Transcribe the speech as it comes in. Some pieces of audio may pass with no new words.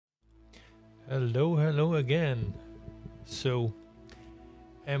Hello, hello again. So,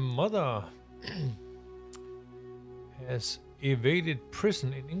 a mother has evaded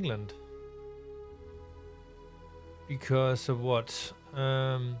prison in England because of what?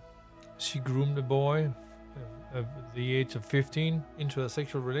 She groomed a boy at the age of 15 into a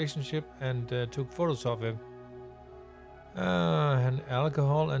sexual relationship and took photos of him. And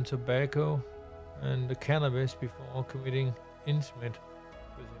alcohol and tobacco and the cannabis before committing intimate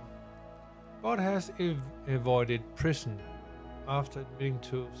with him. But has avoided prison after admitting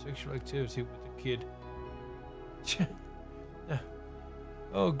to sexual activity with the kid.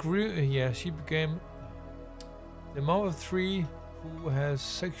 Yeah, she became the mom of 3 who has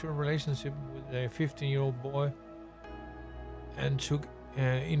sexual relationship with a 15-year-old boy and took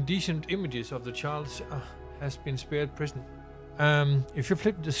indecent images of the child. Has been spared prison. If you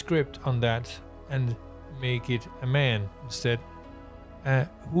flip the script on that and make it a man instead,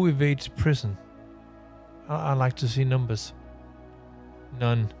 who evades prison? I like to see numbers.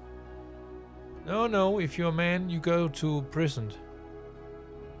 None. No, if you're a man, you go to prison.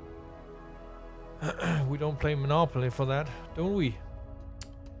 We don't play Monopoly for that, don't we?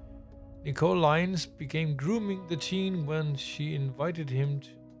 Nicole Lyons began grooming the teen when she invited him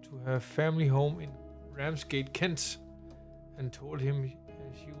to her family home in Ramsgate, Kent, and told him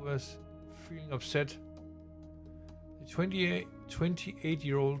she was feeling upset. The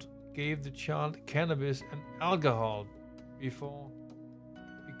 28-year-old gave the child cannabis and alcohol before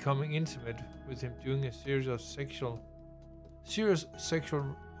becoming intimate with him doing a series of serious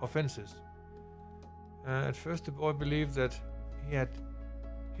sexual offenses. At first, the boy believed that he had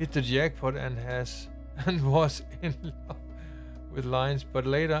hit the jackpot and was in love with Lyons, but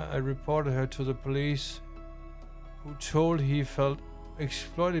later I reported her to the police, who told he felt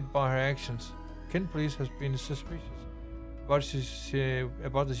exploited by her actions. Kent police has been suspicious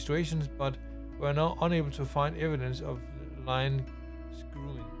about the situations, but were now unable to find evidence of Lyons'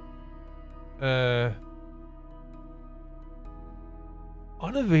 grooming.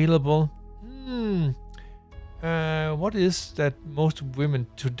 Unavailable. What is that most women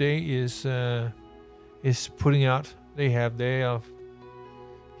today is putting out? They have have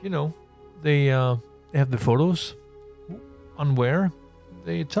the photos on where?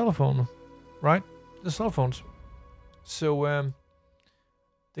 The telephone, right? The cell phones. So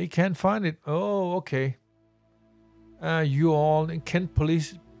they can't find it. Oh, okay. You all in Kent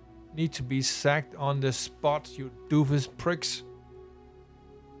police need to be sacked on the spot, you doofus pricks.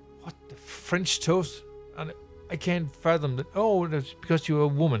 What the French toast? And I can't fathom that. Oh, that's because you're a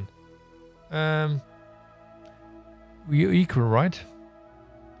woman. We're equal, right?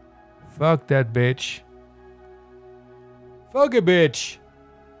 Fuck that bitch. Fuck a bitch.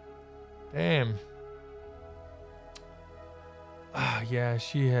 Damn. Yeah,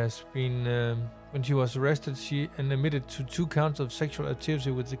 she has been. When she was arrested, she admitted to 2 counts of sexual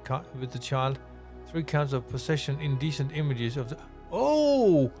activity with the child, 3 counts of possession, indecent images of the.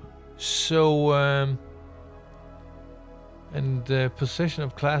 Oh, so and possession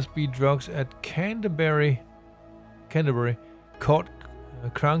of Class B drugs at Canterbury Court,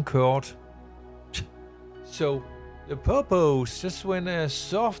 Crown Court. So the popos just went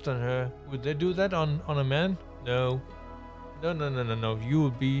soft on her. Would they do that on a man? No. You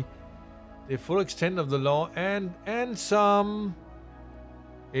will be the full extent of the law and some.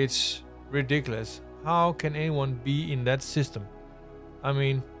 It's ridiculous. How can anyone be in that system? I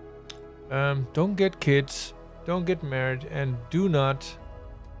mean, don't get kids, don't get married, and do not.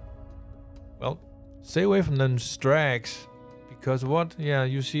 Well, stay away from them strags, because what? Yeah,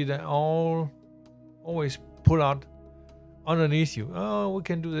 you see that always pull out underneath you. Oh, we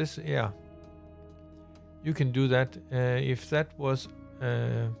can do this. Yeah, you can do that. If that was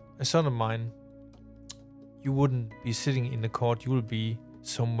a son of mine, you wouldn't be sitting in the court. You will be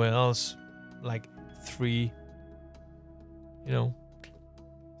somewhere else, like 3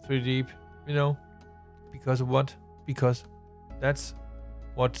 deep. Because of what? Because that's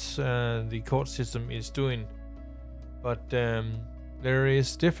what the court system is doing. But there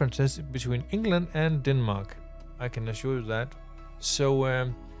is differences between England and Denmark. I can assure you that. So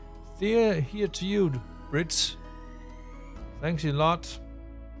they're here to you, Brits. Thanks a lot.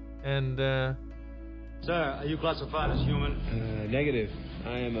 And sir, are you classified as human? Negative.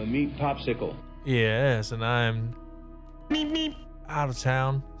 I am a meat popsicle. yes, and I'm out of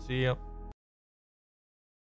town. See ya.